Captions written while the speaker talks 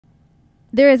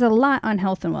There is a lot on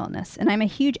health and wellness, and I'm a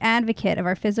huge advocate of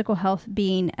our physical health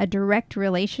being a direct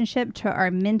relationship to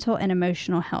our mental and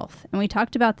emotional health. And we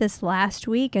talked about this last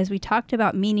week as we talked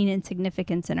about meaning and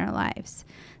significance in our lives.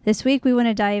 This week, we want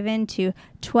to dive into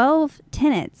 12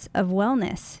 tenets of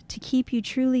wellness to keep you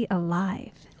truly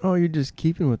alive. Oh, you're just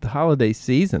keeping with the holiday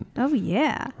season. Oh,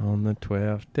 yeah. On the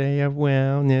 12th day of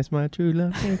wellness, my true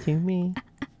love taking me.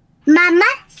 Mama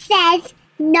says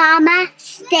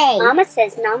namaste. Mama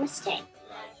says namaste.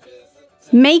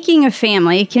 Making a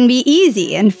family can be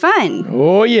easy and fun.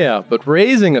 Oh, yeah, but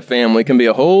raising a family can be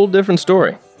a whole different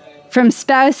story. From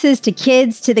spouses to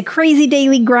kids to the crazy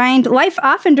daily grind, life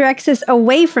often directs us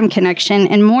away from connection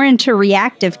and more into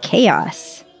reactive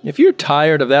chaos. If you're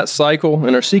tired of that cycle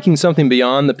and are seeking something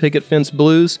beyond the picket fence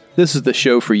blues, this is the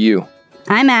show for you.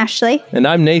 I'm Ashley. And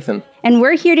I'm Nathan. And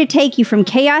we're here to take you from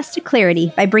chaos to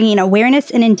clarity by bringing awareness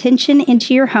and intention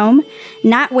into your home,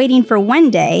 not waiting for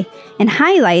one day, and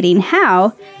highlighting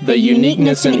how the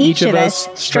uniqueness in each of us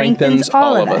strengthens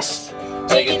all of us.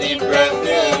 Take a deep breath in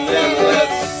and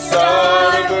let's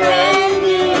start a brand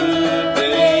new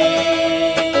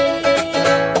day.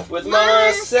 With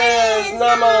Mama says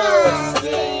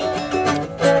namaste.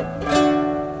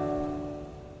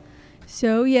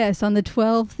 So yes, on the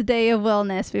 12th day of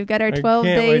wellness, we've got our 12 I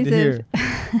can't days wait to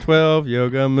hear. 12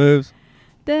 yoga moves.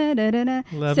 Da, da, da, da.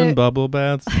 11 bubble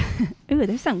baths. Ooh,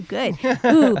 they sound good.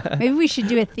 Ooh, maybe we should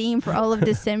do a theme for all of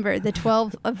December. The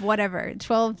 12 of whatever.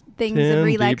 12 things 10 of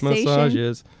relaxation. Deep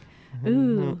massages.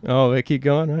 Ooh. Oh, they keep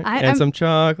going, right? And some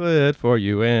chocolate for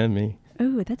you and me.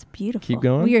 Ooh, that's beautiful. Keep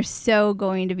going. We are so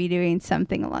going to be doing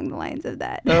something along the lines of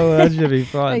that. Oh, that should be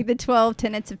fun. Like the 12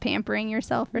 tenets of pampering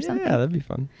yourself or something. Yeah, that'd be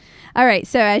fun. All right,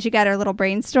 so as you got our little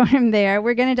brainstorm there,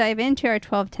 we're going to dive into our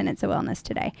 12 tenets of wellness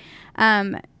today.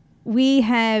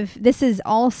 This is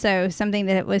also something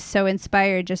that was so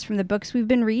inspired just from the books we've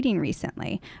been reading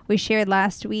recently. We shared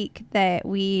last week that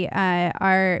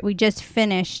I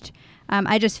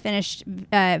just finished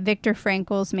Viktor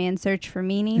Frankl's Man's Search for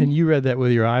Meaning. And you read that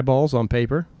with your eyeballs on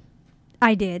paper?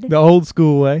 I did. The old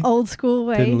school way? Old school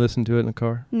way. Didn't listen to it in the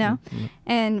car? No. Mm-hmm.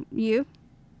 And you?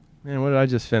 Man, what did I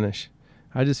just finish?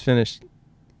 I just finished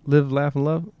Live, Laugh, and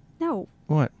Love. No.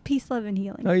 What? Peace, Love, and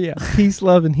Healing. Oh, yeah. Peace,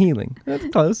 Love, and Healing. That's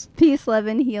close. Peace, Love,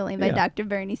 and Healing by Dr.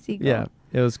 Bernie Siegel. Yeah,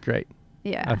 it was great.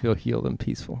 Yeah. I feel healed and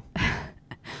peaceful.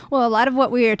 Well, a lot of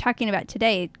what we are talking about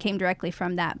today came directly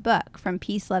from that book, from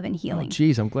Peace, Love, and Healing. Oh,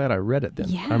 geez, I'm glad I read it then.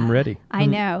 Yeah. I'm ready. I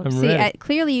know. I'm See, ready.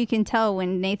 clearly you can tell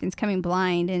when Nathan's coming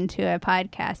blind into a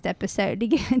podcast episode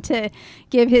to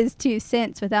give his 2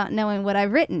 cents without knowing what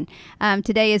I've written.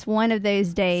 Today is one of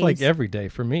those days. It's like every day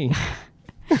for me.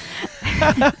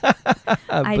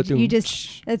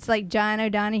 It's like John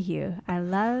O'Donohue. I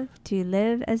love to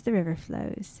live as the river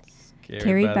flows.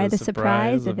 Carried by the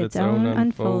surprise of its own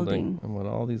unfolding. And what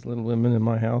all these little women in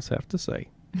my house have to say.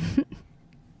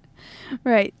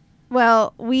 Right.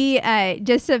 Well, we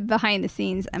just behind the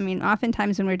scenes, I mean,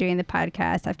 oftentimes when we're doing the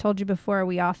podcast, I've told you before,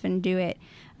 we often do it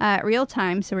real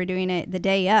time. So we're doing it the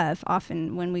day of,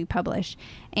 often when we publish.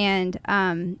 And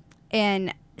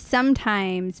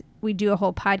sometimes we do a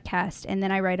whole podcast and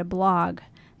then I write a blog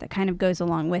that kind of goes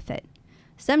along with it.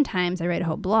 Sometimes I write a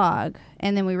whole blog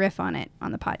and then we riff on it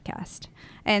on the podcast.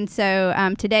 And so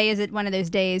today is one of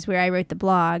those days where I wrote the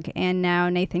blog and now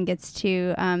Nathan gets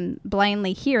to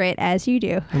blindly hear it as you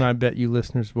do. And I bet you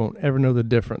listeners won't ever know the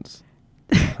difference.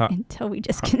 Until we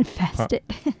just confessed it.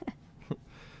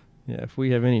 Yeah, if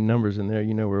we have any numbers in there,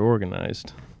 you know we're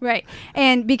organized. Right.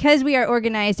 And because we are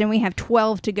organized and we have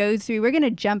 12 to go through, we're going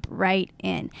to jump right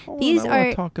in. I want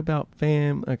to talk about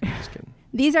Okay, just kidding.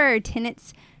 These are our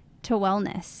tenets to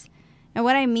wellness. And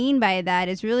what I mean by that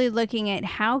is really looking at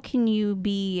how can you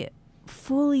be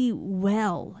fully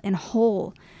well and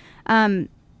whole.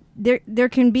 There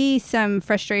can be some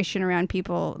frustration around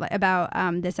people about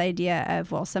this idea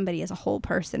of, well, somebody is a whole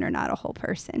person or not a whole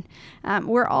person.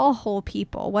 We're all whole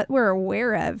people. What we're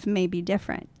aware of may be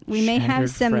different. We may have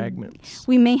some fragments.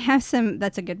 We may have some,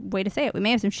 that's a good way to say it. We may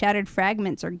have some shattered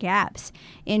fragments or gaps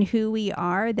in who we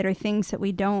are that are things that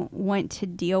we don't want to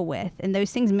deal with. And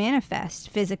those things manifest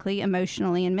physically,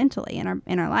 emotionally, and mentally in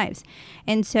our lives.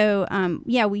 And so,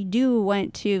 we do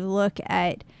want to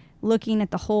looking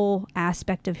at the whole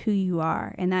aspect of who you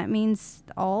are. And that means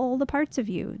all the parts of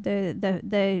you,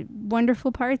 the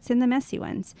wonderful parts and the messy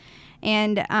ones.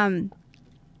 And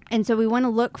so we want to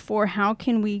look for how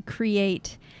can we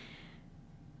create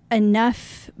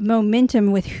enough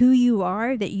momentum with who you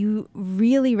are that you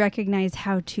really recognize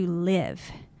how to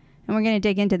live. And we're going to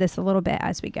dig into this a little bit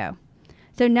as we go.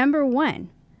 So number 1,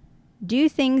 do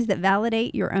things that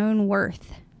validate your own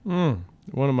worth.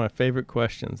 One of my favorite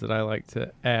questions that I like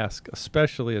to ask,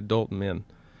 especially adult men,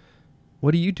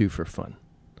 what do you do for fun?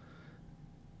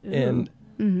 And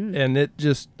it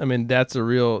just, I mean,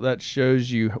 that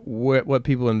shows you what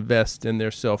people invest in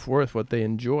their self-worth, what they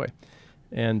enjoy.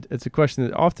 And it's a question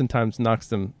that oftentimes knocks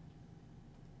them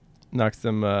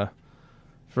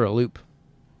for a loop.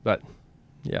 But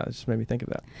yeah, it just made me think of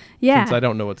that. Yeah. Since I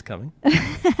don't know what's coming.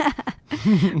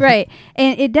 Right.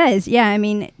 And it does. Yeah. I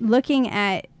mean, looking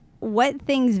at what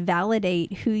things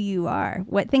validate who you are,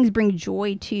 what things bring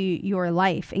joy to your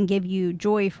life and give you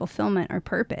joy, fulfillment, or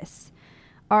purpose.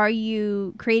 Are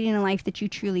you creating a life that you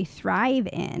truly thrive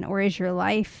in, or is your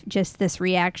life just this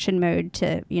reaction mode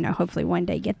to, hopefully one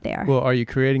day get there? Well, are you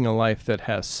creating a life that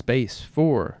has space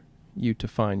for you to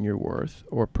find your worth,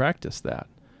 or practice that,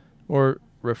 or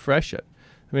refresh it?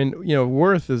 I mean,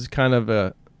 worth is kind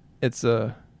of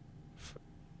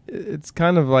it's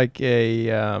kind of like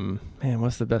man,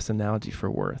 what's the best analogy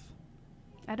for worth?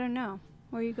 I don't know.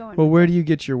 Where are you going? Well, where do you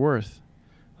get your worth?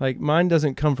 Like, mine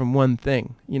doesn't come from one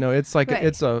thing. It's like Right.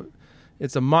 it's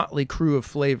a motley crew of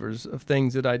flavors of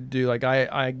things that I do. Like,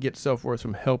 I get self-worth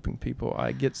from helping people.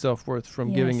 I get self-worth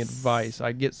from giving Yes. advice.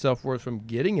 I get self-worth from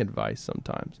getting advice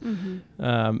sometimes.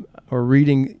 Mm-hmm. Or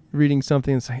reading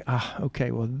something and saying,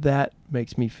 okay, well, that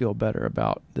makes me feel better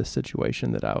about this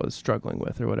situation that I was struggling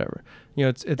with, or whatever.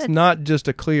 It's not just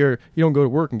a clear, you don't go to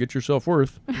work and get your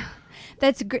self-worth.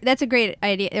 That's a great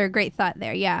idea, or a great thought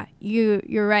there. Yeah,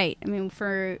 you're right. I mean,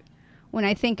 when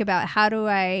I think about how do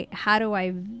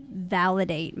I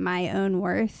validate my own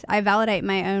worth, I validate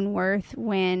my own worth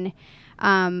when,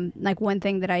 like, one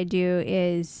thing that I do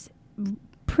is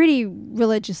pretty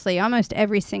religiously, almost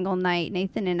every single night,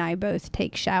 Nathan and I both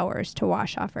take showers to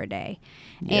wash off our day.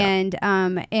 Yeah.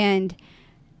 And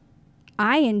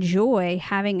I enjoy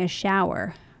having a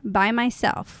shower by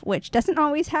myself, which doesn't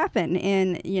always happen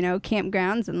in,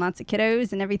 campgrounds and lots of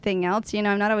kiddos and everything else.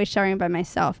 I'm not always showering by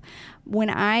myself. When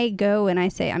I go and I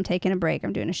say, I'm taking a break,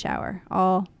 I'm doing a shower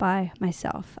all by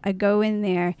myself, I go in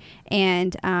there,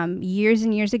 and years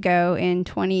and years ago in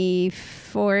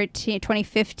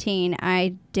 2015,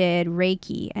 I did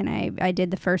Reiki, and I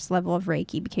did the first level of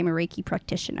Reiki, became a Reiki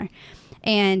practitioner,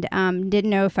 and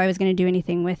didn't know if I was going to do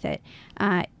anything with it.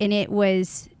 And it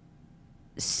was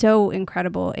so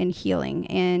incredible and healing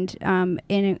and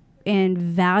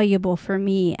valuable for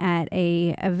me at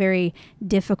a very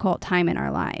difficult time in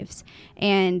our lives.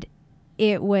 And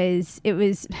it was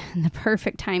the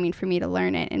perfect timing for me to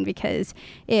learn it, and because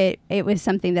it was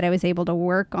something that I was able to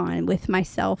work on with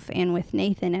myself and with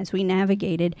Nathan as we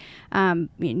navigated some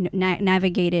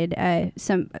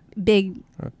big,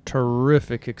 A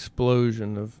terrific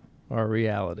explosion of our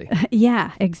reality.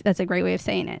 yeah, that's a great way of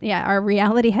saying it. Yeah, our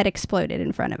reality had exploded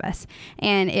in front of us,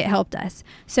 and it helped us.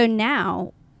 So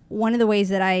now, one of the ways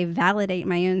that I validate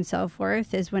my own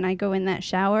self-worth is when I go in that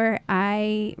shower,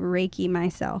 I Reiki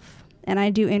myself, and I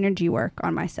do energy work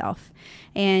on myself.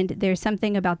 And there's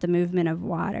something about the movement of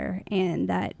water and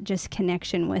that just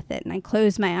connection with it. And I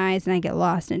close my eyes and I get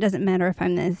lost. And it doesn't matter if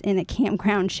I'm in a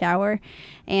campground shower,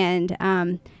 and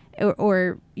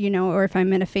or if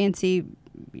I'm in a fancy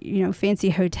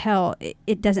hotel,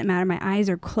 it doesn't matter. My eyes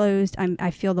are closed. I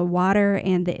feel the water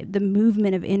and the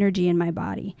movement of energy in my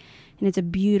body. And it's a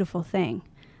beautiful thing.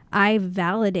 I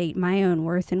validate my own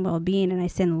worth and well-being, and I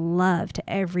send love to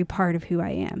every part of who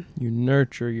I am. You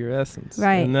nurture your essence.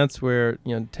 Right. And that's where,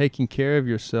 taking care of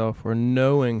yourself, or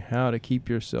knowing how to keep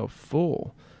yourself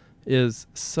full, is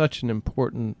such an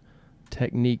important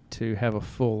technique to have a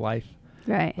full life.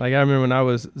 Right. Like, I remember when I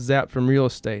was zapped from real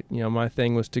estate, my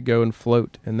thing was to go and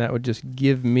float, and that would just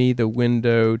give me the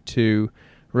window to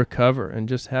recover and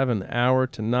just have an hour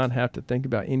to not have to think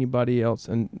about anybody else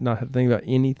and not have to think about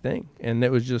anything. And it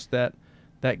was just that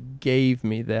gave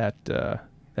me that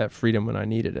freedom when I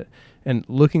needed it. And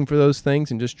looking for those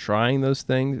things and just trying those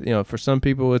things, for some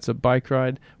people it's a bike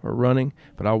ride or running,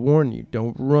 but I'll warn you,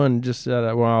 don't run just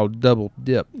I'll double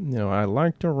dip. I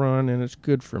like to run, and it's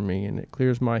good for me and it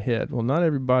clears my head. Well, not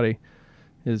everybody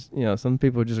is, some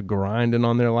people are just grinding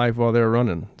on their life while they're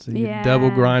running. So you're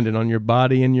double grinding on your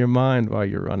body and your mind while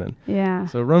you're running. Yeah.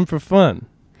 So run for fun.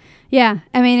 Yeah.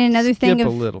 I mean, another Skip thing a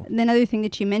little. Another thing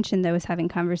that you mentioned, though, is having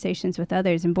conversations with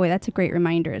others. And boy, that's a great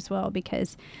reminder as well,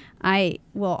 because I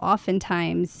will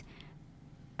oftentimes,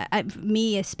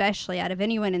 me especially, out of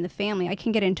anyone in the family, I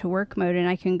can get into work mode and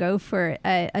I can go for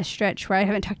a stretch where I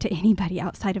haven't talked to anybody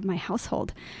outside of my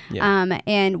household. Yeah.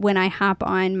 And when I hop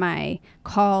on my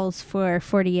calls for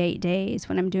 48 days,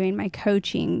 when I'm doing my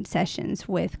coaching sessions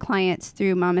with clients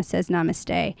through Mama Says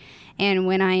Namaste, and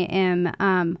when I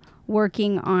am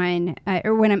working on,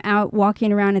 or when I'm out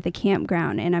walking around at the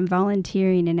campground and I'm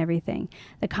volunteering and everything,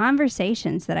 the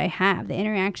conversations that I have, the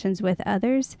interactions with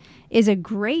others is a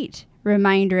great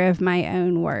reminder of my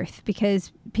own worth,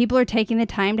 because people are taking the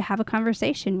time to have a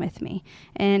conversation with me,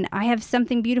 and I have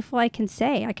something beautiful I can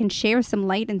say. I can share some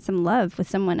light and some love with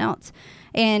someone else,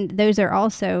 and those are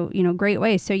also, great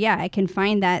ways. So yeah, I can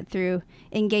find that through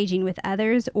engaging with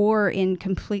others or in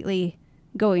completely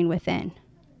going within.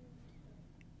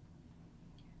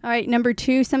 All right, number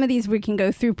 2, some of these we can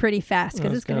go through pretty fast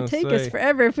because it's going to take us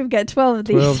forever if we've got 12 of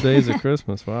these. 12 days of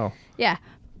Christmas, wow. Yeah,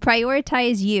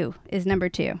 prioritize you is number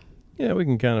 2. Yeah, we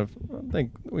can I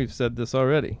think we've said this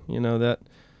already, that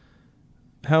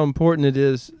how important it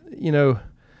is,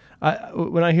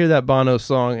 when I hear that Bono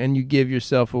song, and you give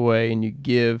yourself away, and you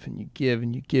give and you give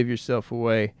and you give yourself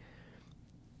away,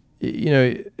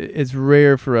 it's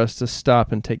rare for us to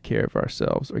stop and take care of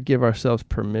ourselves or give ourselves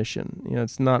permission.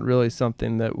 It's not really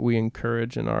something that we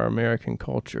encourage in our American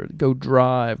culture. Go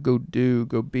drive, go do,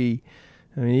 go be.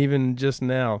 I mean, even just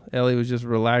now, Ellie was just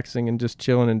relaxing and just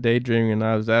chilling and daydreaming, and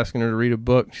I was asking her to read a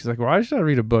book. She's like, why should I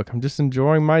read a book? I'm just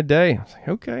enjoying my day. I was like,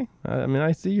 okay.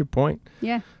 I see your point.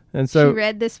 Yeah. And so she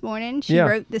read this morning. She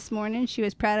wrote this morning. She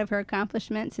was proud of her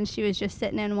accomplishments, and she was just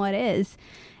sitting in what is.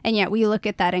 And yet we look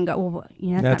at that and go, well,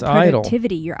 that's not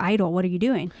productivity. Idle. You're idle. What are you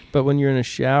doing? But when you're in a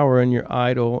shower and you're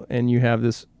idle and you have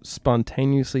this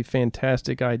spontaneously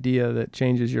fantastic idea that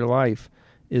changes your life,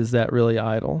 is that really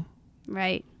idle?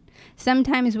 Right.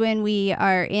 Sometimes when we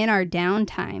are in our down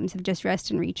times of just rest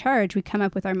and recharge, we come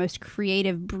up with our most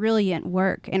creative, brilliant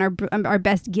work and our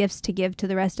best gifts to give to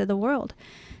the rest of the world.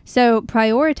 So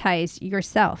prioritize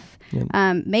yourself.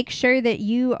 Make sure that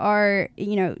you are,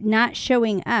 not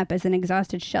showing up as an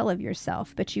exhausted shell of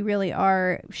yourself, but you really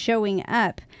are showing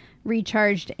up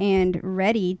recharged and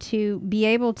ready to be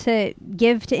able to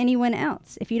give to anyone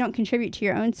else. If you don't contribute to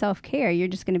your own self-care, you're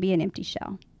just going to be an empty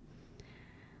shell.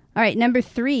 All right, number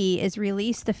 3 is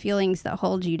release the feelings that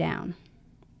hold you down.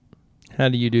 How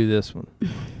do you do this one?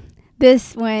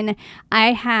 This one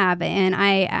I have, and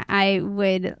I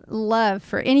would love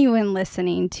for anyone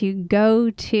listening to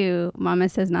go to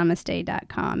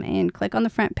mamasaysnamaste.com and click on the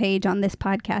front page on this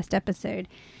podcast episode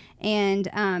and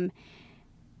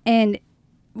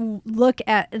look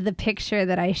at the picture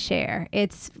that I share. I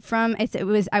was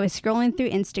scrolling through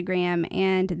Instagram,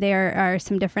 and there are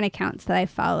some different accounts that I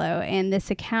follow, and this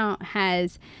account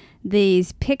has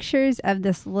these pictures of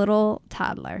this little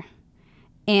toddler.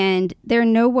 And there are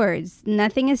no words.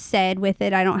 Nothing is said with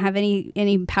it. I don't have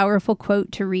any powerful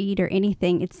quote to read or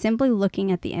anything. It's simply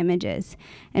looking at the images.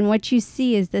 And what you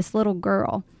see is this little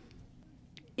girl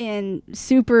in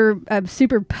super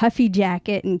puffy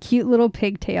jacket and cute little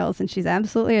pigtails, and she's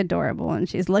absolutely adorable, and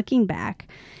she's looking back.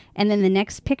 And then the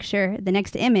next picture, the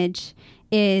next image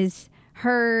is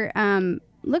her,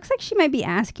 looks like she might be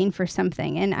asking for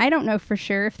something. And I don't know for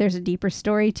sure if there's a deeper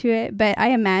story to it, but I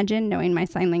imagine, knowing my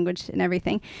sign language and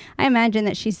everything, I imagine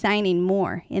that she's signing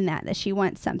more in that she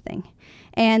wants something.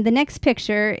 And the next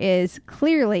picture is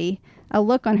clearly a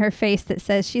look on her face that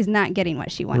says she's not getting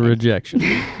what she wanted. Rejection.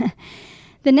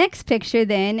 The next picture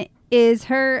then is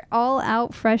her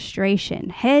all-out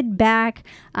frustration. Head back,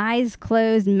 eyes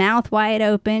closed, mouth wide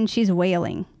open. She's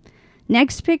wailing.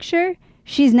 Next picture,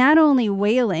 she's not only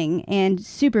wailing and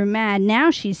super mad. Now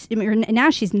she's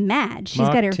mad.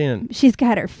 She's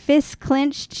got her fists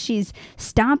clenched. She's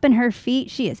stomping her feet.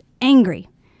 She is angry.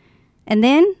 And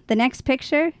then the next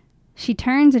picture, she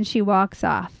turns and she walks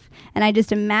off. And I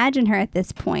just imagine her at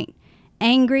this point,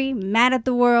 angry, mad at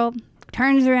the world,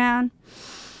 turns around,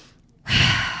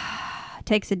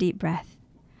 takes a deep breath.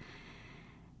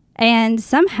 And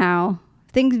somehow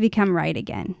things become right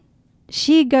again.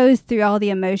 She goes through all the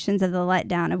emotions of the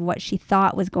letdown of what she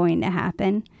thought was going to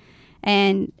happen,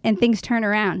 and things turn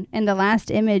around. And the last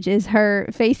image is her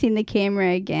facing the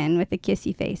camera again with a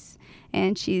kissy face,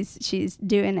 and she's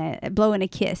doing blowing a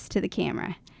kiss to the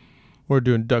camera. We're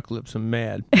doing duck lips and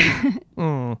mad.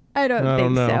 I don't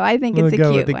think so. I think it's a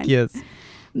go cute with the one. Kiss.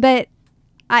 But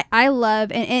I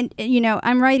love, and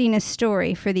I'm writing a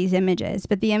story for these images,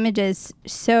 but the images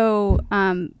so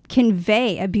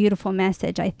convey a beautiful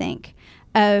message, I think,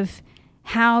 of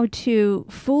how to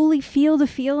fully feel the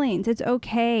feelings. It's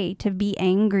okay to be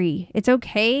angry. It's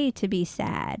okay to be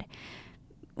sad.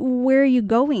 Where are you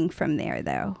going from there,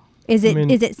 though? Is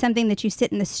it something that you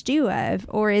sit in the stew of,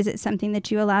 or is it something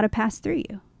that you allow to pass through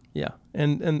you? Yeah,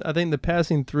 and I think the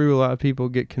passing through, a lot of people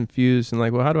get confused and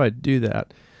like, well, how do I do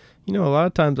that? A lot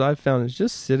of times I've found it's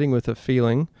just sitting with a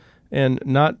feeling and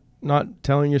not not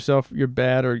telling yourself you're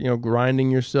bad or, grinding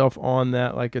yourself on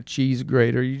that like a cheese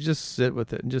grater. You just sit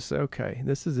with it and just say, okay,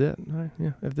 this is it.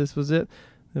 Yeah, if this was it,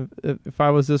 if I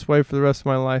was this way for the rest of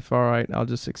my life, all right, I'll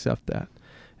just accept that.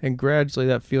 And gradually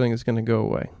that feeling is going to go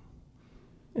away.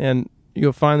 And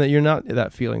you'll find that you're not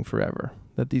that feeling forever,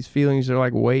 that these feelings are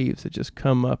like waves that just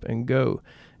come up and go.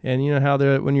 And you know how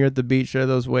when you're at the beach, there are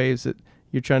those waves that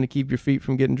you're trying to keep your feet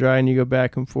from getting dry, and you go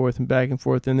back and forth and back and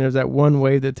forth. And there's that one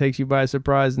wave that takes you by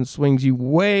surprise and swings you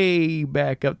way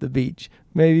back up the beach,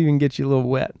 maybe even gets you a little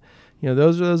wet.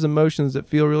 Those are those emotions that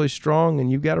feel really strong,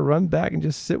 and you've got to run back and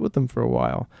just sit with them for a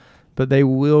while. But they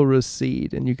will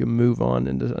recede, and you can move on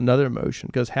into another emotion,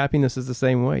 because happiness is the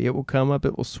same way. It will come up,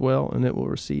 it will swell, and it will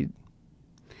recede.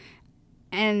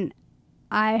 And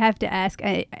I have to ask,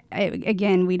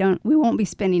 again, we won't be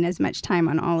spending as much time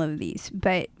on all of these,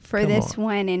 but for this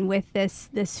one and with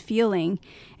this feeling,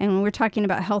 and when we're talking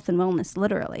about health and wellness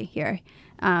literally here,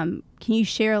 can you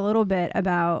share a little bit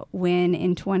about when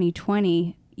in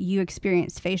 2020 you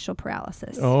experienced facial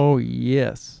paralysis? Oh,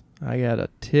 yes. I got a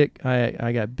tick.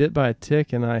 I got bit by a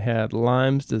tick, and I had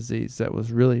Lyme's disease that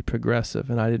was really progressive,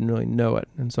 and I didn't really know it.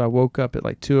 And so I woke up at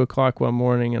like 2 o'clock one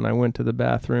morning, and I went to the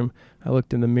bathroom. I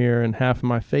looked in the mirror, and half of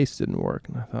my face didn't work.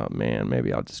 And I thought, man,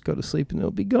 maybe I'll just go to sleep, and it'll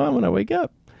be gone when I wake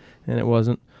up. And it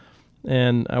wasn't.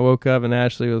 And I woke up, and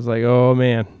Ashley was like, oh,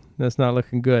 man, that's not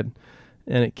looking good.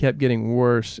 And it kept getting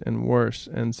worse and worse.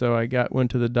 And so I went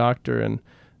to the doctor, and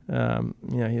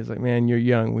he was like, man, you're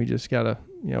young. We just got to,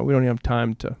 we don't even have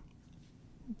time to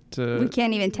we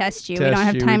can't even test you. We don't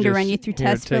have time to run you through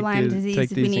tests for Lyme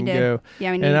disease. We need to go.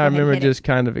 Yeah, we need and to I remember just it.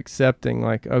 kind of accepting,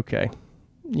 like, okay,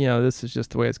 this is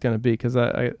just the way it's going to be, because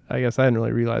I guess I didn't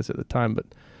really realize at the time,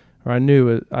 or I knew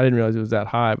it. I didn't realize it was that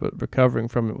high, but recovering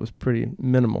from it was pretty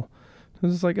minimal. I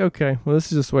was just like, okay, well,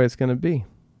 this is just the way it's going to be.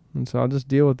 And so I'll just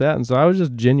deal with that. And so I was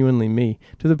just genuinely me,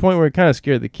 to the point where it kind of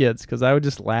scared the kids, because I would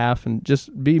just laugh and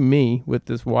just be me with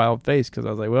this wild face, because I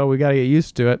was like, well, we got to get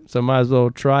used to it, so might as well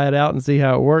try it out and see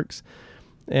how it works.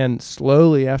 And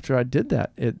slowly after I did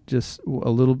that, it just a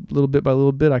little bit by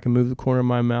little bit, I can move the corner of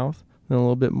my mouth, then a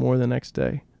little bit more the next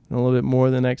day, and a little bit more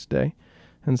the next day.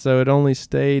 And so it only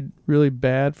stayed really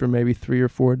bad for maybe 3 or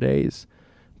 4 days.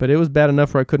 But it was bad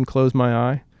enough where I couldn't close my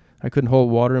eye. I couldn't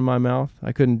hold water in my mouth.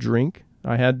 I couldn't drink.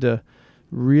 I had to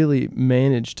really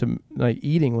manage to,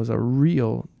 eating was a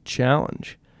real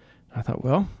challenge. I thought,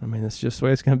 well, that's just the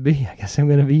way it's going to be. I guess I'm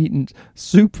going to be eating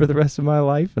soup for the rest of my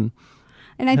life and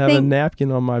I have a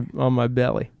napkin on my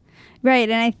belly. Right.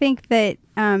 And I think that,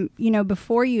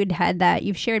 before you'd had that,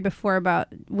 you've shared before about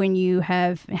when you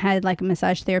have had like a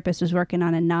massage therapist was working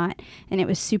on a knot and it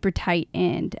was super tight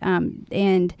and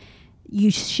you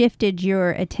shifted your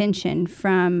attention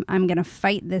from I'm going to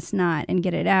fight this knot and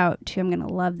get it out to I'm going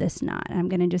to love this knot. I'm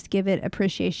going to just give it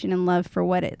appreciation and love for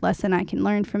what lesson I can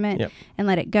learn from it and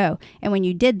let it go. And when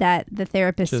you did that, the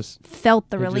therapist just felt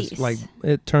the release.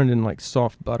 It turned in like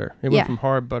soft butter. It went from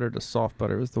hard butter to soft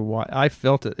butter. It was I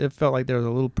felt it. It felt like there was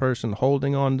a little person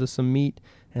holding on to some meat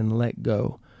and let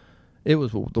go. It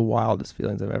was the wildest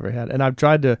feelings I've ever had. And I've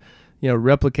tried to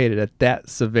replicate it at that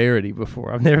severity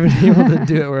before. I've never been able to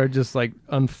do it where I just like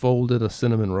unfolded a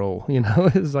cinnamon roll.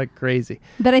 It was like crazy.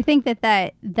 But I think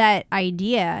that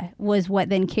idea was what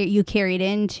then you carried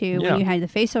into when you had the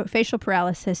facial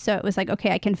paralysis. So it was like,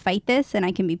 okay, I can fight this and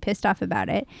I can be pissed off about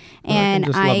it,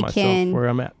 and I can where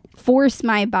I'm at. Force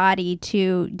my body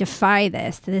to defy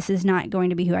this. This is not going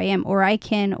to be who I am, or I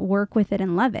can work with it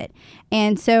and love it.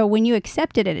 And so when you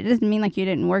accepted it, it doesn't mean like you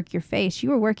didn't work your face. You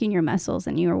were working your muscles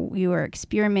and you were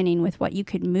experimenting with what you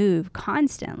could move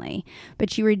constantly,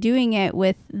 but you were doing it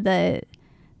with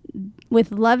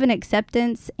love and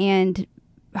acceptance and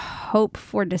hope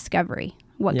for discovery.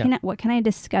 What can I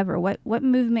discover? What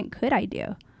movement could I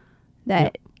do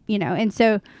that, and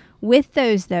so with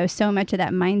those, though, so much of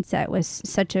that mindset was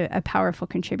such a powerful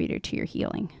contributor to your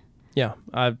healing. Yeah,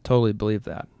 I totally believe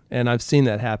that. And I've seen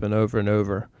that happen over and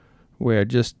over, where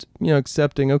just,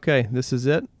 accepting, okay, this is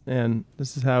it, and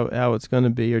this is how it's going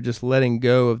to be, or just letting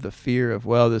go of the fear of,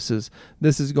 well, this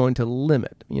is going to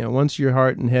limit. Once your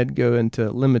heart and head go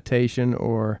into limitation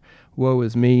or woe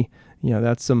is me,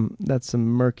 that's some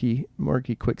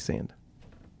murky quicksand.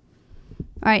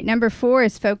 All right, number 4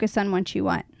 is focus on what you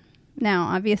want. Now,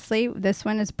 obviously, this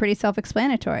one is pretty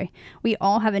self-explanatory. We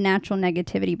all have a natural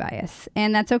negativity bias,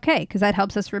 and that's okay, because that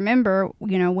helps us remember,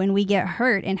 when we get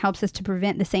hurt and helps us to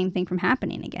prevent the same thing from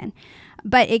happening again.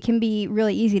 But it can be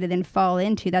really easy to then fall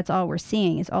into, that's all we're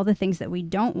seeing is all the things that we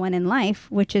don't want in life,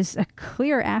 which is a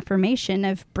clear affirmation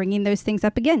of bringing those things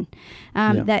up again.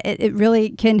 That it really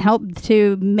can help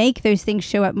to make those things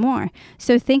show up more.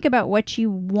 So think about what you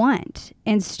want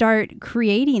and start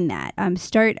creating that.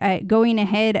 Start going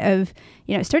ahead of,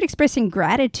 start expressing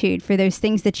gratitude for those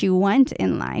things that you want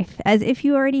in life as if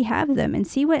you already have them, and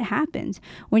see what happens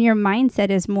when your mindset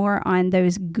is more on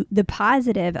the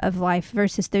positive of life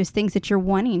versus those things that you're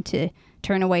wanting to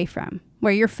turn away from.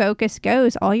 Where your focus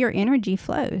goes, all your energy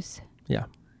flows. Yeah.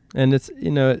 And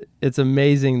it's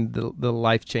amazing the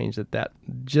life change that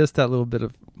little bit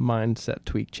of mindset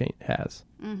tweak change has.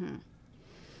 Mm-hmm.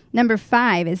 Number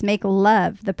 5 is make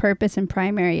love the purpose and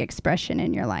primary expression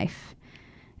in your life.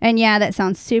 And yeah, that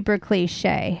sounds super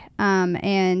cliche.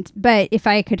 But if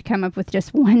I could come up with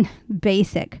just one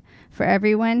basic for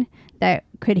everyone that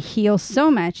could heal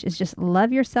so much, is just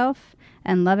love yourself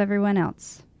and love everyone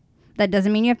else. That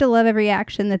doesn't mean you have to love every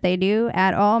action that they do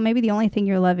at all. Maybe the only thing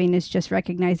you're loving is just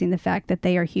recognizing the fact that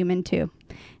they are human too,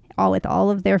 with all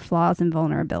of their flaws and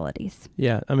vulnerabilities.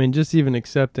 Yeah, I mean, just even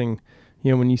accepting,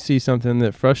 when you see something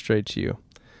that frustrates you,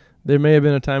 there may have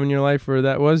been a time in your life where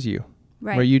that was you,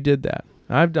 right, where you did that.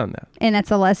 I've done that. And that's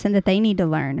a lesson that they need to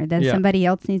learn, or that somebody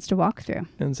else needs to walk through.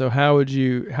 And so how could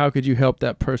you help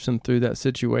that person through that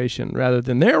situation rather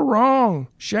than they're wrong,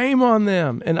 shame on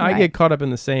them? And I get caught up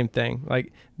in the same thing.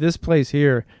 Like this place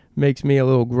here makes me a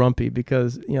little grumpy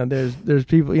because, there's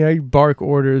people, you bark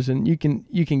orders and you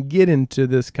can get into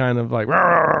this kind of like,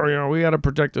 we got to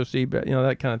protect our seatbelt,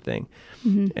 that kind of thing.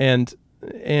 Mm-hmm.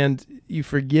 And you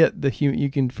forget you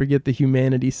can forget the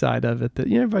humanity side of it,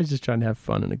 that everybody's just trying to have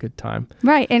fun and a good time.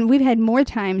 Right. And we've had more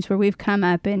times where we've come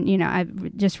up and,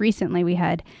 just recently we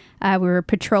were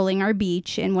patrolling our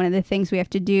beach, and one of the things we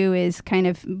have to do is kind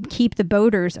of keep the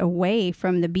boaters away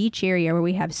from the beach area where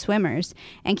we have swimmers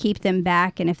and keep them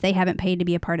back. And if they haven't paid to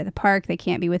be a part of the park, they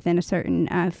can't be within a certain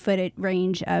foot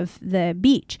range of the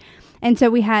beach. And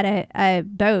so we had a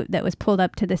boat that was pulled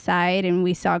up to the side, and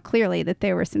we saw clearly that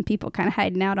there were some people kind of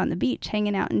hiding out on the beach,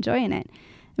 hanging out, enjoying it.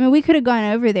 I mean, we could have gone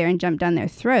over there and jumped down their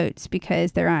throats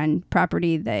because they're on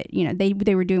property that,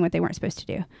 they were doing what they weren't supposed to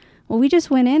do. Well, we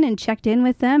just went in and checked in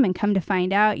with them, and come to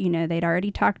find out, they'd already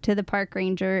talked to the park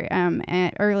ranger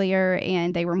earlier,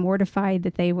 and they were mortified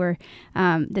that they were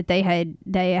that they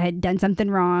had done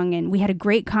something wrong. And we had a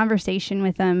great conversation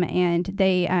with them, and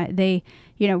they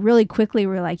really quickly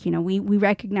were like, we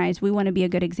recognize we want to be a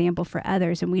good example for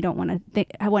others, and we don't want to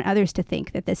I want others to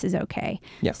think that this is okay.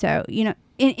 Yeah. So,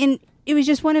 it was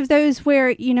just one of those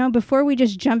where, before we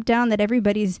just jump down that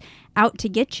everybody's out to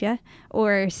get you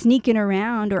or sneaking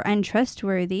around or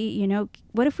untrustworthy,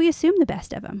 what if we assume the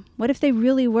best of them? What if they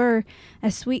really were a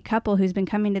sweet couple who's been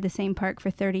coming to the same park for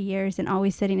 30 years and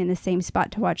always sitting in the same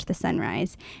spot to watch the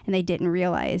sunrise, and they didn't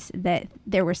realize that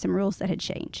there were some rules that had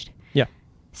changed? Yeah.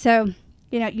 So,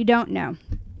 you don't know.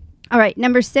 All right,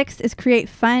 number 6 is create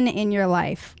fun in your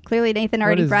life. Clearly, Nathan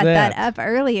already brought that up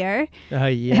earlier.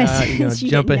 Yeah,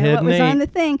 jump ahead, what was on the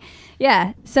thing.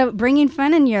 Yeah, so bringing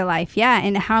fun in your life,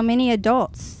 and how many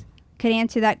adults could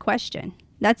answer that question?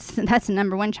 That's the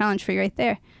number 1 challenge for you right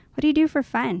there. What do you do for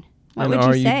fun? What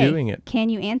would you say? Are you doing it? Can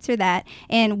you answer that?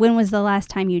 And when was the last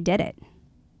time you did it?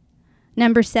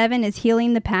 Number 7 is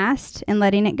healing the past and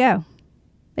letting it go.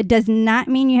 It does not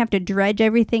mean you have to dredge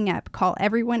everything up, call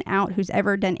everyone out who's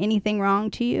ever done anything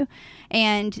wrong to you,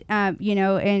 and,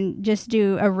 and just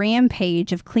do a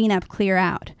rampage of clean up, clear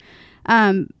out.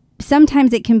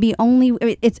 Sometimes it can be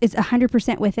it's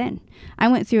 100% within. I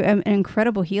went through an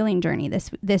incredible healing journey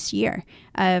this year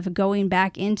of going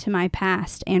back into my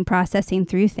past and processing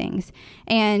through things.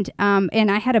 And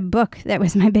I had a book that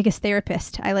was my biggest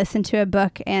therapist. I listened to a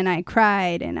book and I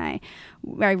cried, and I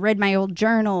read my old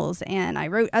journals, and I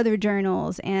wrote other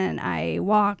journals, and I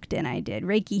walked, and I did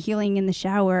Reiki healing in the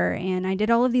shower, and I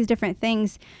did all of these different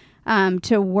things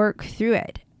to work through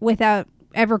it without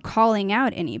ever calling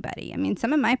out anybody. I mean,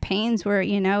 some of my pains were,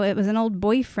 it was an old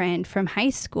boyfriend from high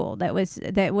school that was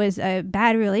a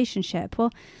bad relationship.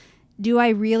 Well, do I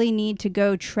really need to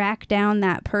go track down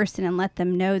that person and let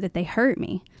them know that they hurt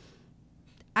me?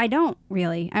 I don't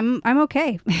really. I'm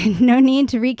okay. No need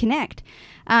to reconnect.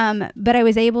 But I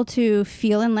was able to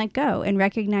feel and let go and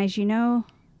recognize,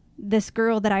 this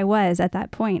girl that I was at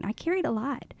that point, I carried a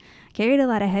lot. I carried a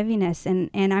lot of heaviness, and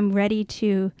I'm ready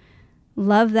to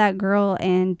love that girl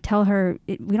and tell her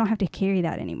we don't have to carry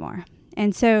that anymore.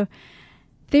 And so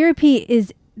therapy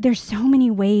is there's so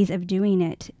many ways of doing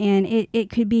it. And it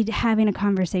could be having a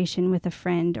conversation with a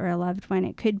friend or a loved one.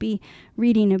 It could be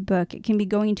reading a book. It can be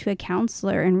going to a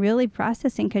counselor and really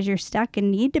processing because you're stuck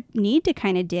and need to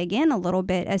kind of dig in a little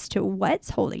bit as to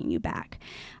what's holding you back.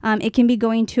 It can be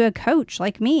going to a coach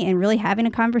like me and really having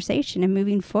a conversation and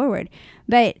moving forward.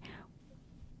 But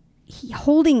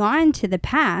holding on to the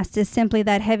past is simply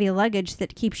that heavy luggage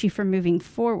that keeps you from moving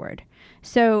forward.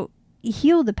 So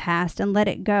heal the past and let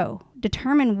it go.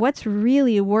 Determine what's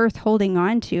really worth holding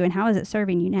on to and how is it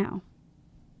serving you now.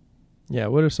 Yeah,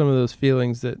 what are some of those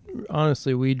feelings that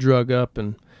honestly we drug up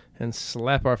and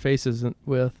slap our faces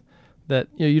with that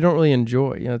you don't really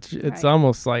enjoy? It's Right.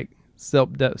 almost like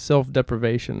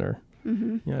self-deprivation or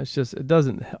it's just, it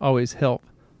doesn't always help.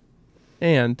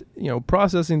 And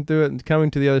processing through it and coming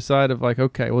to the other side of like,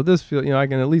 okay, well this feel I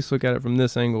can at least look at it from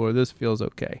this angle, or this feels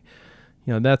okay.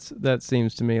 That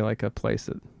seems to me like a place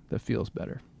that feels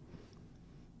better.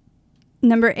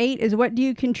 Number 8 is, what do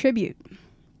you contribute?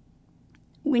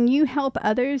 When you help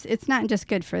others, it's not just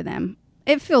good for them.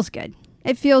 It feels good.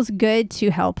 It feels good to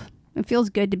help. It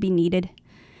feels good to be needed.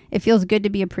 It feels good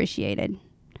to be appreciated.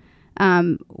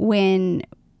 When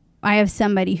I have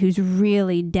somebody who's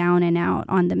really down and out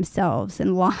on themselves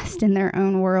and lost in their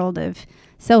own world of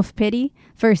self-pity,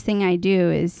 first thing I do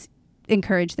is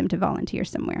encourage them to volunteer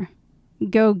somewhere.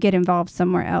 Go get involved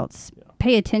somewhere else.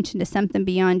 Pay attention to something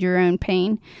beyond your own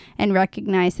pain and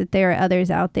recognize that there are others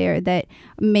out there that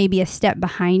may be a step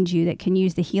behind you that can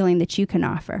use the healing that you can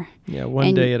offer. Yeah,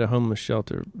 one day at a homeless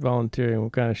shelter volunteering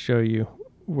will kind of show you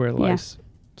where life's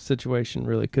situation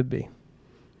really could be.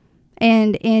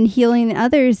 And in healing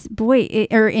others,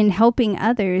 or in helping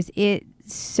others, it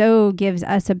so gives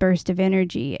us a burst of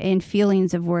energy and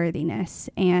feelings of worthiness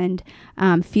and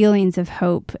feelings of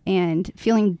hope and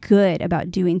feeling good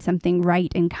about doing something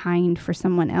right and kind for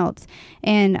someone else.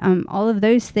 And all of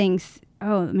those things,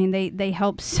 they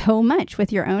help so much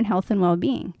with your own health and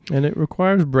well-being. And it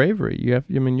requires bravery.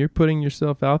 You're putting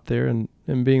yourself out there and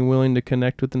being willing to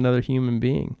connect with another human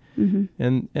being. Mm-hmm.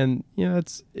 And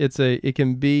it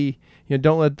can be,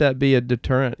 don't let that be a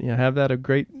deterrent. Have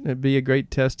that be a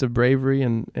great test of bravery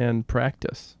and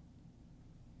practice.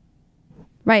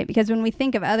 Right, because when we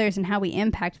think of others and how we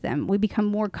impact them, we become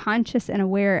more conscious and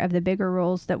aware of the bigger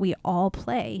roles that we all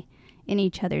play in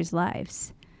each other's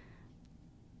lives.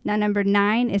 Now, number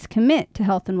 9 is commit to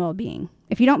health and well-being.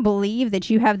 If you don't believe that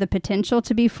you have the potential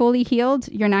to be fully healed,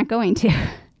 you're not going to.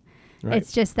 Right.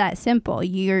 It's just that simple.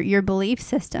 Your belief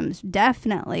systems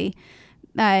definitely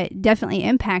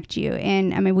impact you.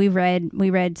 And we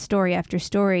read story after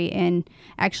story, and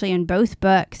actually in both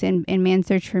books, in Man's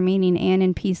Search for Meaning and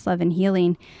in Peace, Love, and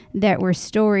Healing, that were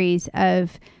stories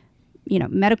of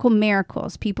medical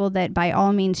miracles, people that by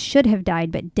all means should have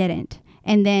died but didn't,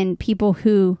 and then people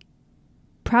who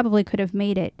probably could have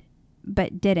made it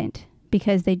but didn't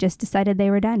because they just decided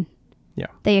they were done. Yeah,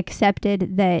 they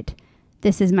accepted that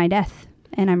this is my death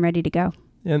and I'm ready to go.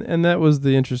 And that was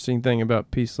the interesting thing about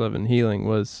Peace, Love, and Healing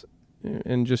was,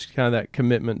 and just kind of that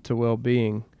commitment to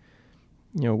well-being.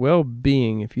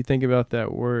 Well-being, if you think about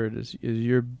that word, is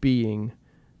your being.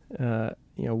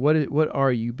 What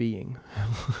are you being?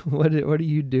 What are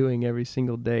you doing every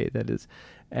single day that is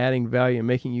adding value and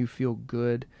making you feel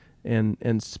good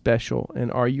and special?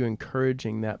 And are you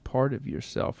encouraging that part of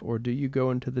yourself, or do you go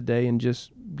into the day and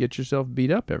just get yourself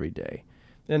beat up every day?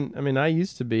 And I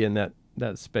used to be in that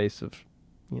space of,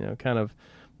 kind of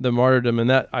the martyrdom, and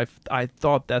that I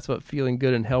thought that's what feeling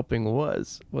good and helping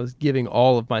was giving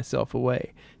all of myself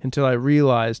away, until I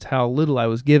realized how little I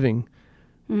was giving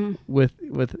with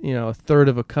a third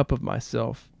of a cup of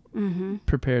myself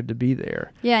prepared to be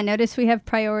there. Yeah, notice we have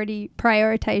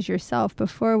prioritize yourself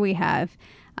before we have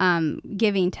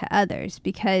giving to others,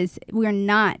 because we're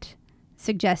not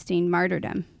suggesting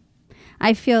martyrdom.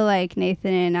 I feel like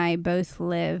Nathan and I both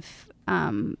live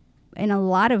in a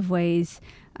lot of ways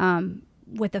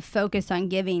with a focus on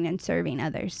giving and serving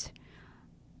others.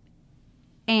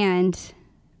 And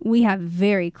we have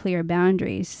very clear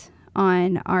boundaries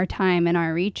on our time and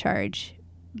our recharge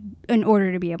in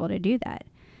order to be able to do that.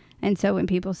 And so when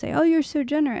people say, oh, you're so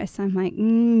generous, I'm like,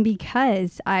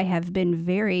 because I have been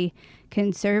very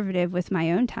conservative with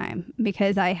my own time,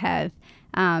 because I have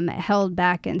held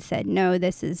back and said, no,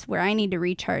 this is where I need to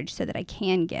recharge so that I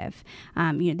can give.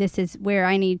 This is where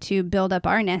I need to build up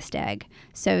our nest egg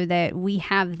so that we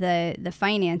have the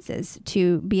finances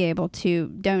to be able to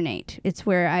donate. It's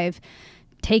where I've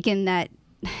taken that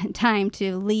time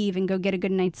to leave and go get a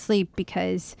good night's sleep,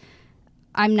 because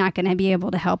I'm not going to be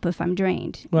able to help if I'm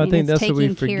drained. Well, I think it's that's what we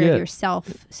taking care forget. of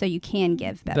yourself so you can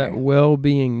give better. That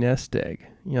well-being nest egg.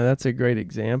 That's a great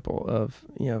example of,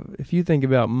 if you think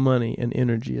about money and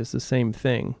energy as the same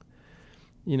thing,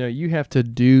 you have to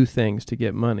do things to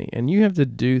get money, and you have to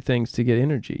do things to get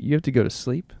energy. You have to go to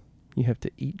sleep. You have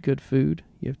to eat good food.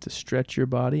 You have to stretch your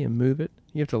body and move it.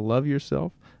 You have to love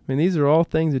yourself. I mean, these are all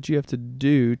things that you have to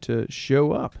do to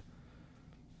show up.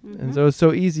 Mm-hmm. And so it's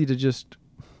so easy to just,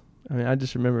 I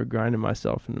just remember grinding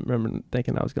myself and remember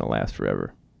thinking I was going to last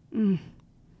forever.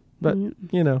 But,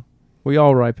 we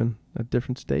all ripen at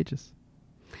different stages.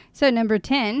 So number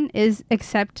 10 is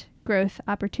accept growth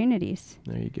opportunities.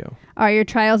 There you go. Are your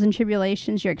trials and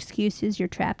tribulations your excuses you're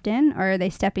trapped in, or are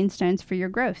they stepping stones for your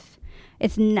growth?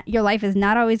 Your life is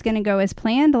not always going to go as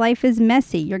planned. Life is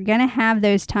messy. You're going to have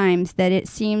those times that it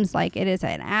seems like it is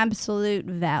an absolute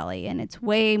valley and it's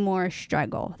way more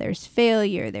struggle. There's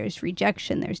failure, there's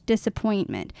rejection, there's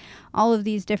disappointment, all of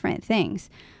these different things.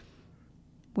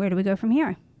 Where do we go from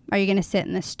here? Are you going to sit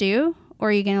in the stew, or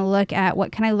are you going to look at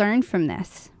what can I learn from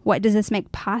this? What does this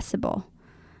make possible?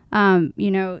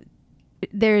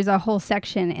 There's a whole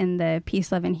section in the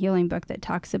Peace, Love, and Healing book that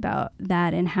talks about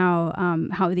that, and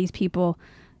how these people,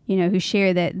 who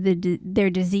share that their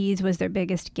disease was their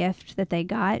biggest gift that they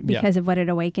got because of what it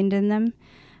awakened in them.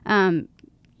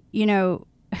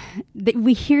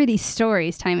 We hear these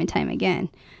stories time and time again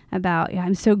about,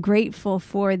 I'm so grateful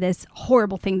for this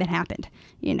horrible thing that happened,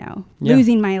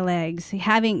 losing my legs,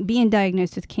 being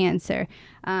diagnosed with cancer,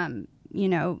 our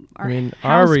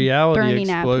reality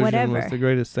explosion was the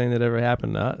greatest thing that ever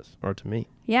happened to us, or to me.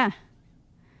 Yeah.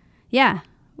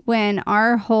 When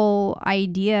our whole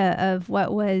idea of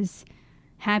what was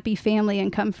happy family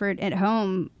and comfort at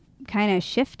home kind of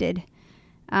shifted.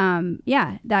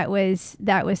 That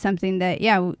was something that,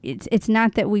 it's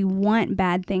not that we want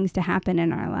bad things to happen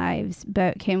in our lives,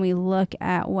 but can we look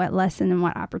at what lesson and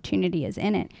what opportunity is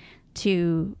in it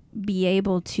to be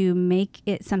able to make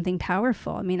it something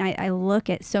powerful. I mean, I look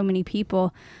at so many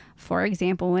people, for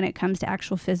example, when it comes to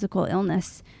actual physical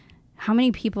illness, how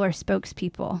many people are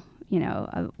spokespeople,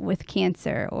 with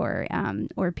cancer,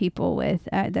 or people with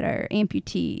that are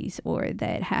amputees, or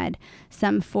that had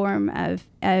some form of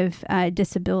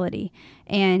disability,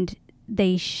 and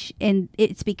and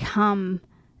it's become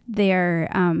their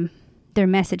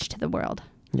message to the world.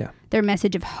 Yeah. Their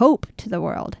message of hope to the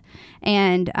world.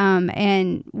 And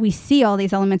we see all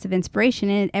these elements of inspiration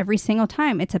in it every single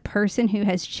time. It's a person who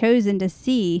has chosen to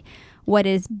see what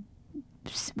is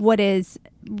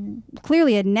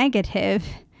clearly a negative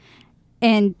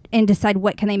and decide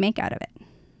what can they make out of it.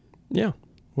 Yeah.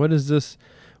 What does this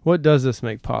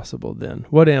make possible then?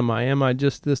 What am I? Am I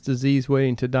just this disease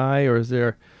waiting to die,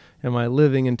 or am I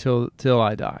living until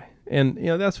I die? And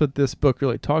that's what this book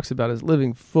really talks about, is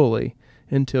living fully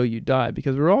until you die,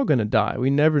 because we're all going to die. We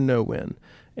never know when.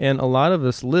 And a lot of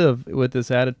us live with this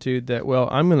attitude that, well,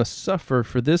 I'm going to suffer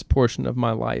for this portion of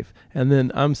my life, and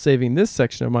then I'm saving this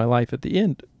section of my life at the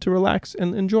end to relax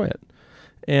and enjoy it.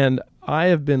 And I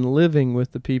have been living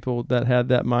with the people that had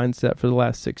that mindset for the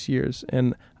last 6 years,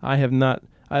 and I have not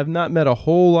met a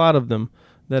whole lot of them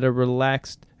that are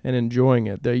relaxed and enjoying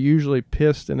it. They're usually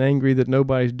pissed and angry that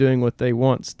nobody's doing what they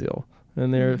want still.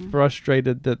 And they're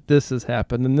frustrated that this has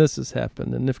happened and this has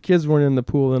happened. And if kids weren't in the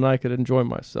pool, then I could enjoy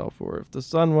myself. Or if the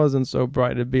sun wasn't so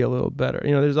bright, it'd be a little better.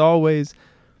 There's always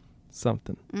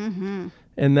something. Mm-hmm.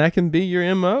 And that can be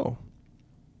your MO.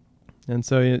 And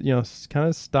so, it's kind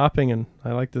of stopping. And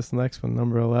I like this next one,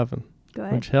 number 11. Go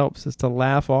ahead. Which helps, is to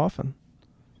laugh often.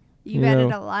 You've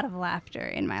added a lot of laughter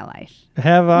in my life.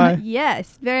 Have I?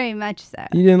 Yes, very much so.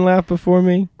 You didn't laugh before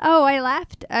me? Oh, I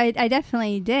laughed. I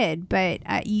definitely did.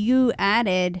 But you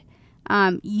added,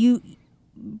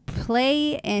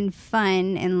 play and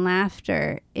fun and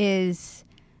laughter is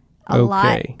a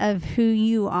lot of who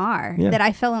you are that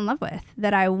I fell in love with,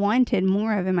 that I wanted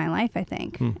more of in my life, I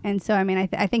think. And so, I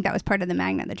think that was part of the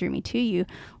magnet that drew me to you,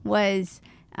 was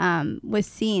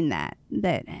seeing that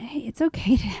hey, it's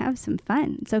okay to have some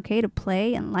fun. It's okay to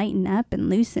play and lighten up and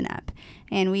loosen up.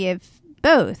 And we have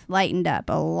both lightened up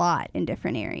a lot in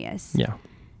different areas. Yeah.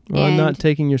 Well, and not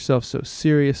taking yourself so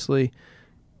seriously.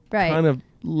 Right. Kind of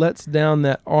lets down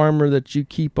that armor that you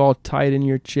keep all tight in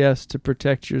your chest to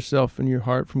protect yourself and your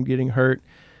heart from getting hurt.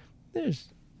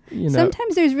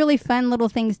 Sometimes there's really fun little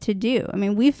things to do.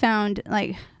 We've found,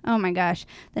 oh my gosh,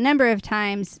 the number of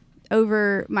times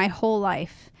over my whole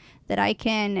life that I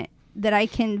can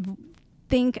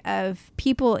think of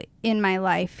people in my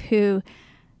life who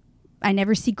I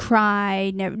never see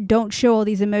cry, don't show all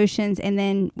these emotions, and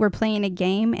then we're playing a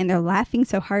game and they're laughing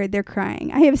so hard they're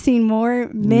crying. I have seen more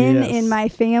men in my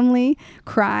family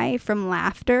cry from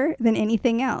laughter than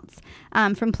anything else,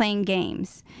 from playing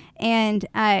games. And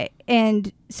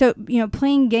so,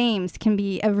 playing games can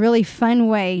be a really fun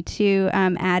way to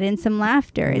add in some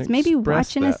laughter. And it's maybe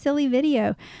watching a that. silly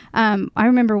video. I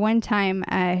remember one time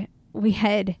we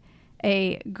had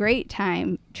a great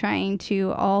time trying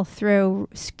to all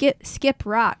skip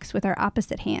rocks with our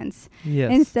opposite hands.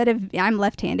 Yes. Instead of, I'm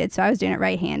left-handed, so I was doing it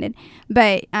right-handed.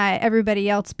 But everybody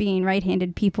else being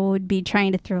right-handed, people would be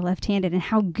trying to throw left-handed, and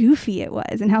how goofy it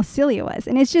was and how silly it was.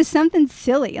 And it's just something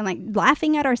silly and like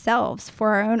laughing at ourselves for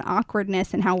our own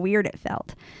awkwardness and how weird it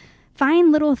felt.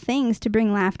 Find little things to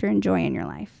bring laughter and joy in your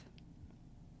life.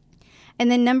 And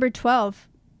then number 12,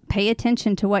 pay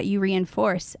attention to what you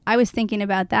reinforce. I was thinking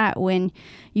about that when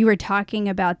you were talking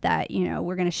about that,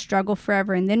 we're going to struggle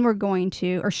forever and then we're going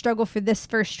to, or struggle for this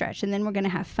first stretch and then we're going to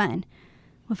have fun.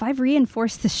 Well, if I've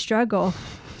reinforced the struggle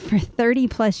for 30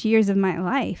 plus years of my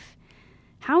life,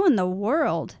 how in the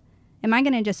world am I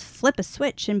going to just flip a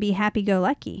switch and be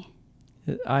happy-go-lucky?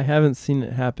 I haven't seen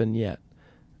it happen yet.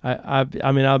 I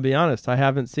mean, I'll be honest, I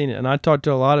haven't seen it. And I talk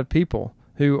to a lot of people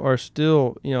who are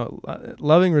still,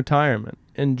 loving retirement,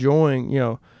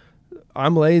 enjoying,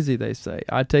 I'm lazy, they say.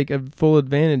 I take a full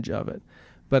advantage of it.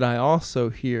 But I also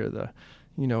hear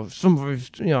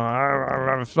somebody's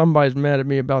mad at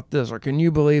me about this, or can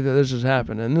you believe that this has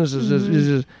happened? And this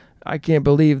is I can't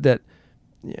believe that,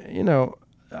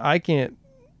 I can't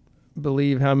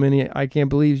believe how many I can't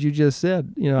believe you just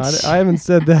said. I haven't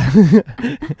said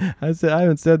that. I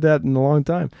haven't said that in a long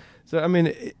time. So I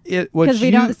mean, because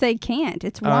we don't say can't.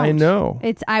 It's won't. I know.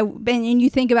 It's and you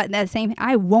think about that same.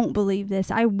 I won't believe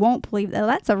this. I won't believe that.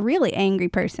 That's a really angry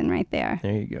person right there.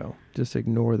 There you go. Just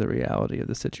ignore the reality of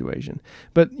the situation.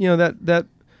 But that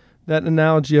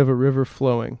analogy of a river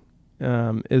flowing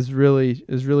is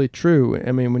really true.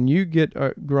 I mean, when you get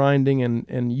grinding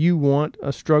and you want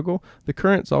a struggle, the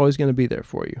current's always going to be there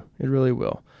for you. It really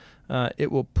will.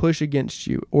 It will push against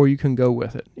you, or you can go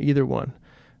with it. Either one.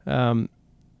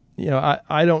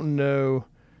 I don't know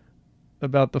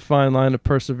about the fine line of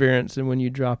perseverance and when you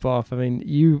drop off. I mean,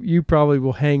 you probably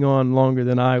will hang on longer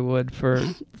than I would for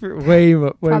way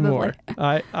more.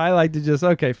 I like to just,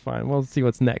 okay, fine, we'll see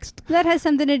what's next. That has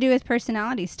something to do with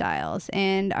personality styles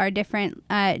and our different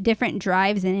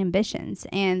drives and ambitions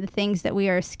and the things that we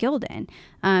are skilled in.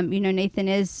 Nathan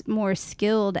is more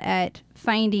skilled at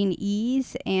finding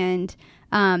ease and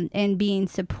being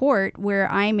support,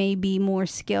 where I may be more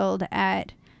skilled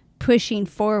at pushing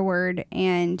forward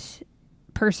and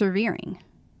persevering.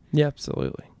 Yeah,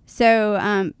 absolutely.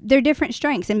 So they're different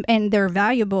strengths, and they're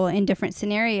valuable in different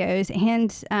scenarios,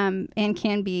 and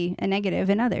can be a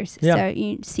negative in others. Yeah. So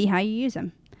you see how you use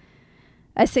them.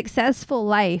 A successful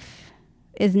life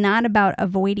is not about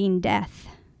avoiding death.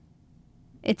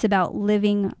 It's about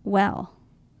living well.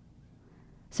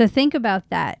 So think about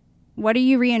that. What are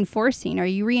you reinforcing? Are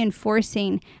you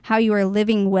reinforcing how you are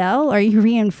living well? Or are you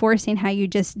reinforcing how you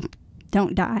just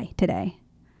don't die today?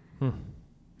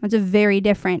 That's a very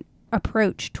different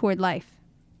approach toward life.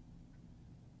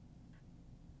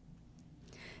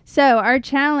 So our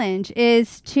challenge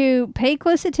is to pay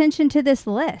close attention to this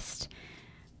list.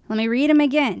 Let me read them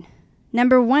again.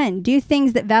 Number 1, do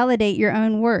things that validate your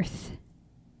own worth.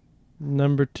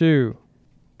 Number 2,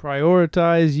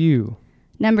 prioritize you.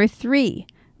 Number 3,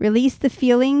 release the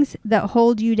feelings that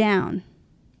hold you down.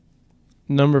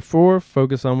 Number 4,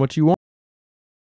 focus on what you want.